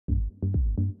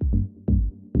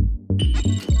Hey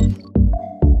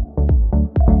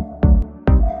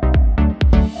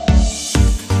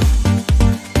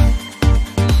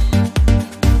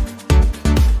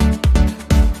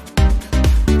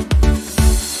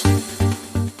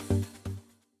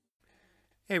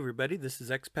everybody, this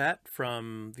is Expat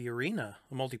from The Arena,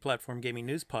 a multi-platform gaming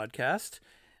news podcast.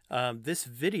 This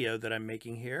video that I'm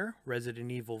making here,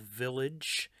 Resident Evil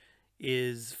Village,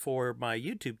 is for my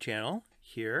YouTube channel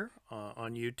here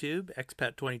on YouTube,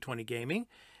 Expat 2020 Gaming,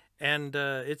 and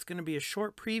it's going to be a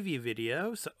short preview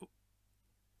video. So,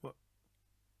 what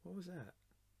was that?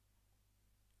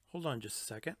 Hold on just a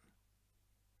second.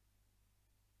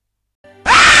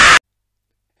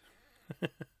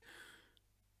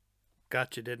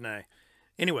 Gotcha, didn't I?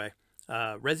 Anyway,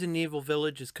 Resident Evil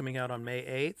Village is coming out on May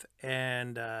 8th,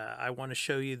 and I want to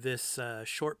show you this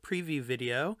short preview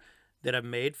video that I've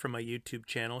made from my YouTube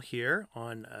channel here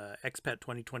on Expat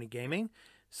 2020 Gaming.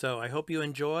 So I hope you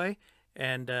enjoy,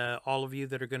 and all of you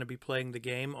that are going to be playing the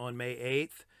game on May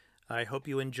 8th, I hope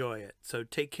you enjoy it. So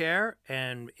take care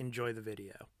and enjoy the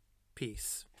video.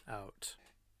 Peace out.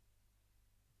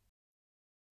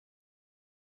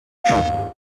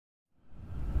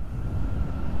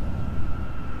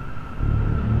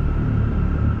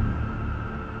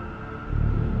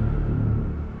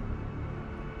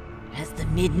 As the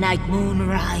midnight moon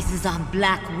rises on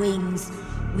black wings,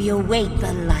 we await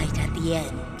the light at the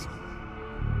end.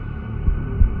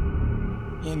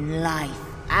 In life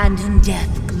and in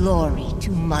death, glory to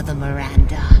Mother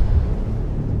Miranda.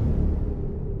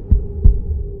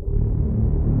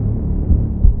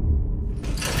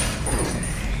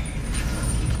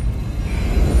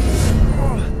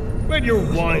 But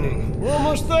you're whining. We're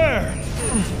almost there.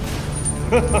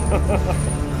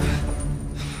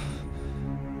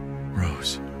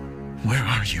 Rose, where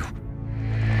are you?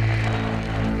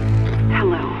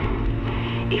 Hello.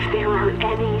 If there are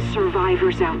any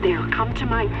survivors out there, come to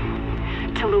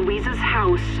Louisa's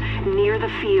house near the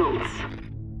fields.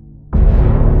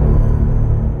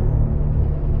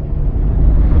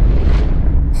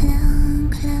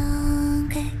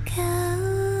 Long ago.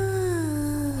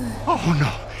 Oh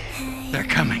no, they're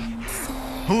coming.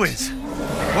 Who is?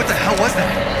 What the hell was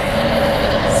that?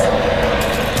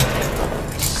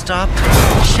 Stop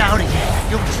shouting.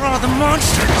 You'll draw the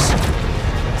monsters.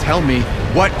 Tell me,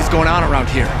 what is going on around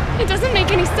here? It doesn't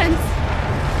make any sense.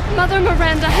 Mother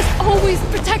Miranda has always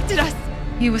protected us.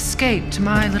 You escaped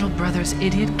my little brother's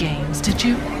idiot games, did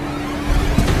you?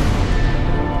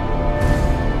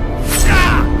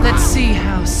 Let's see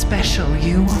how special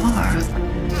you are.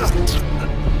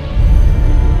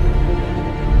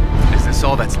 Is this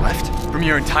all that's left? From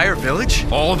your entire village?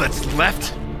 All that's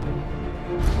left?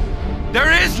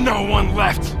 There is no one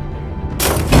left!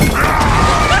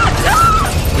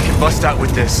 We can bust out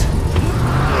with this.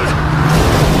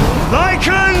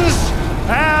 Lycans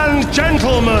and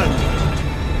gentlemen,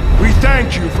 we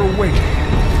thank you for waiting.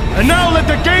 And now let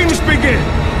the games begin!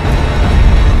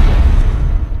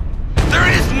 There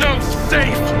is no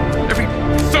safe! Every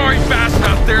sorry bastard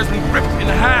out there has been ripped in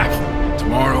half.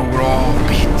 Tomorrow we'll all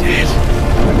be dead.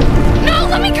 No,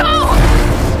 let me go!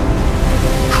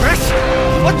 Chris?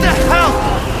 What the hell?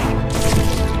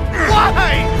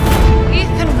 Why?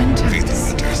 Ethan Winters.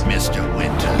 Mr.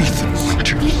 Winters. Ethan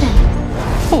Winters.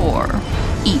 Poor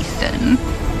Ethan.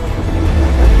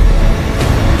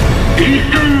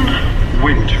 Ethan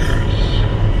Winters.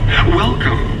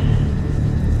 Welcome.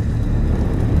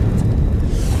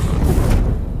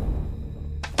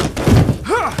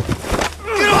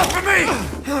 Get off of me!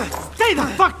 Stay the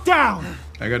fuck down!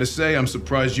 I gotta say, I'm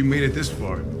surprised you made it this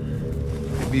far.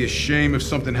 It'd be a shame if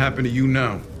something happened to you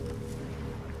now.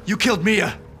 You killed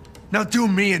Mia. Now do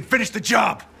me and finish the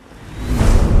job.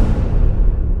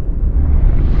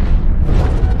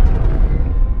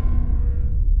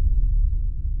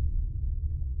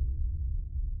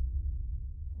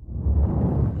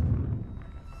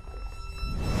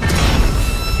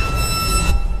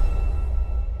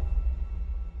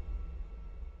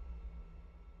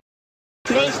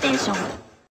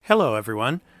 Hello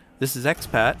everyone, this is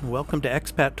Expat and welcome to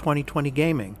Expat 2020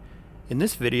 Gaming. In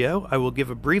this video, I will give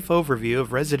a brief overview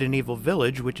of Resident Evil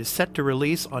Village, which is set to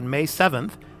release on May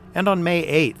 7th and on May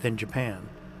 8th in Japan.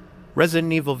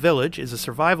 Resident Evil Village is a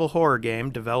survival horror game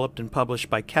developed and published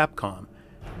by Capcom.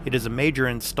 It is a major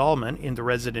installment in the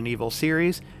Resident Evil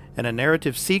series and a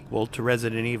narrative sequel to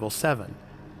Resident Evil 7.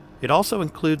 It also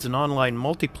includes an online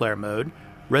multiplayer mode,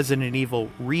 Resident Evil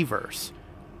Reverse.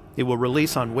 It will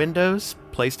release on Windows,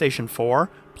 PlayStation 4,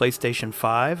 PlayStation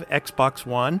 5, Xbox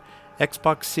One,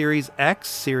 Xbox Series X,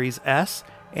 Series S,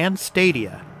 and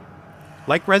Stadia.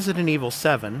 Like Resident Evil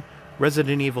 7,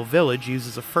 Resident Evil Village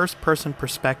uses a first-person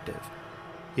perspective.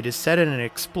 It is set in an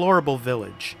explorable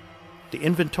village. The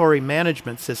inventory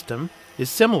management system is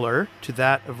similar to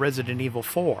that of Resident Evil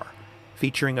 4,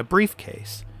 featuring a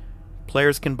briefcase.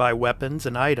 Players can buy weapons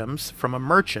and items from a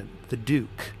merchant, the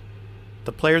Duke.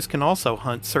 The players can also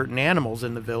hunt certain animals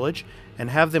in the village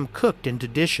and have them cooked into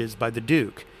dishes by the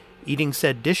Duke. Eating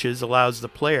said dishes allows the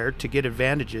player to get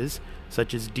advantages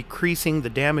such as decreasing the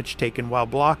damage taken while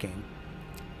blocking.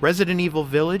 Resident Evil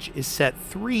Village is set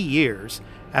 3 years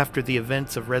after the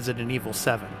events of Resident Evil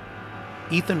 7.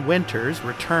 Ethan Winters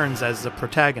returns as the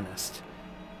protagonist.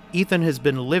 Ethan has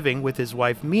been living with his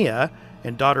wife Mia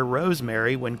and daughter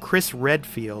Rosemary when Chris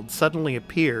Redfield suddenly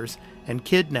appears and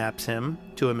kidnaps him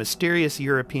to a mysterious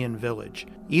European village.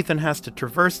 Ethan has to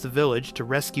traverse the village to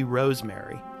rescue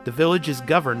Rosemary. The village is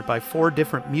governed by 4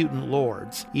 different mutant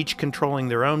lords, each controlling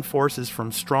their own forces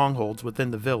from strongholds within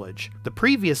the village. The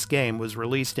previous game was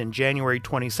released in January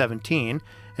 2017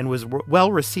 and was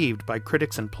well received by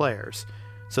critics and players,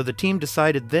 so the team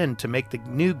decided then to make the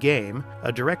new game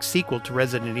a direct sequel to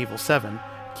Resident Evil 7,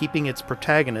 keeping its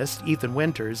protagonist, Ethan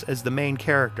Winters, as the main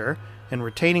character, and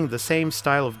retaining the same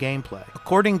style of gameplay.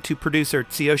 According to producer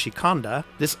Tsuyoshi Kanda,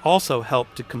 this also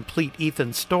helped to complete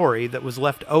Ethan's story that was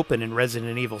left open in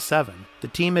Resident Evil 7. The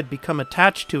team had become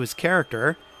attached to his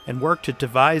character and worked to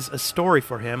devise a story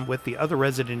for him with the other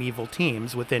Resident Evil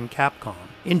teams within Capcom.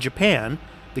 In Japan,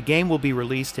 the game will be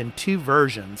released in 2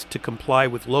 versions to comply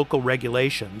with local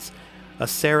regulations, a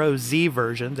Sero Z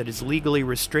version that is legally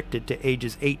restricted to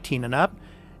ages 18 and up,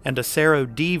 and a Sero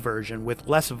D version with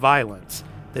less violence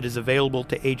that is available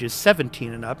to ages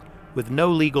 17 and up with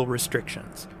no legal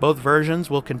restrictions. Both versions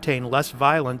will contain less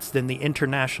violence than the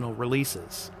international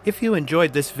releases. If you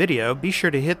enjoyed this video, be sure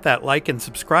to hit that like and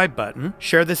subscribe button,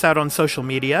 share this out on social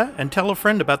media, and tell a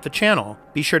friend about the channel.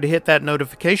 Be sure to hit that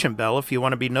notification bell if you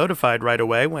want to be notified right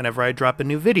away whenever I drop a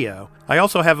new video. I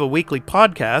also have a weekly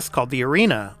podcast called The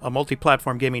Arena, a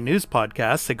multi-platform gaming news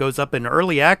podcast that goes up in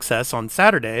early access on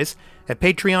Saturdays at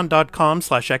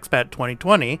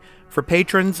patreon.com/expat2020 for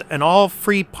patrons and all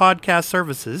free podcast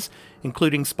services,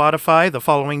 including Spotify, the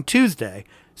following Tuesday.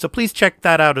 So please check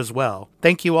that out as well.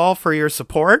 Thank you all for your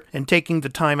support and taking the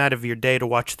time out of your day to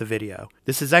watch the video.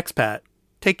 This is Expat.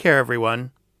 Take care,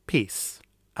 everyone. Peace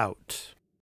out.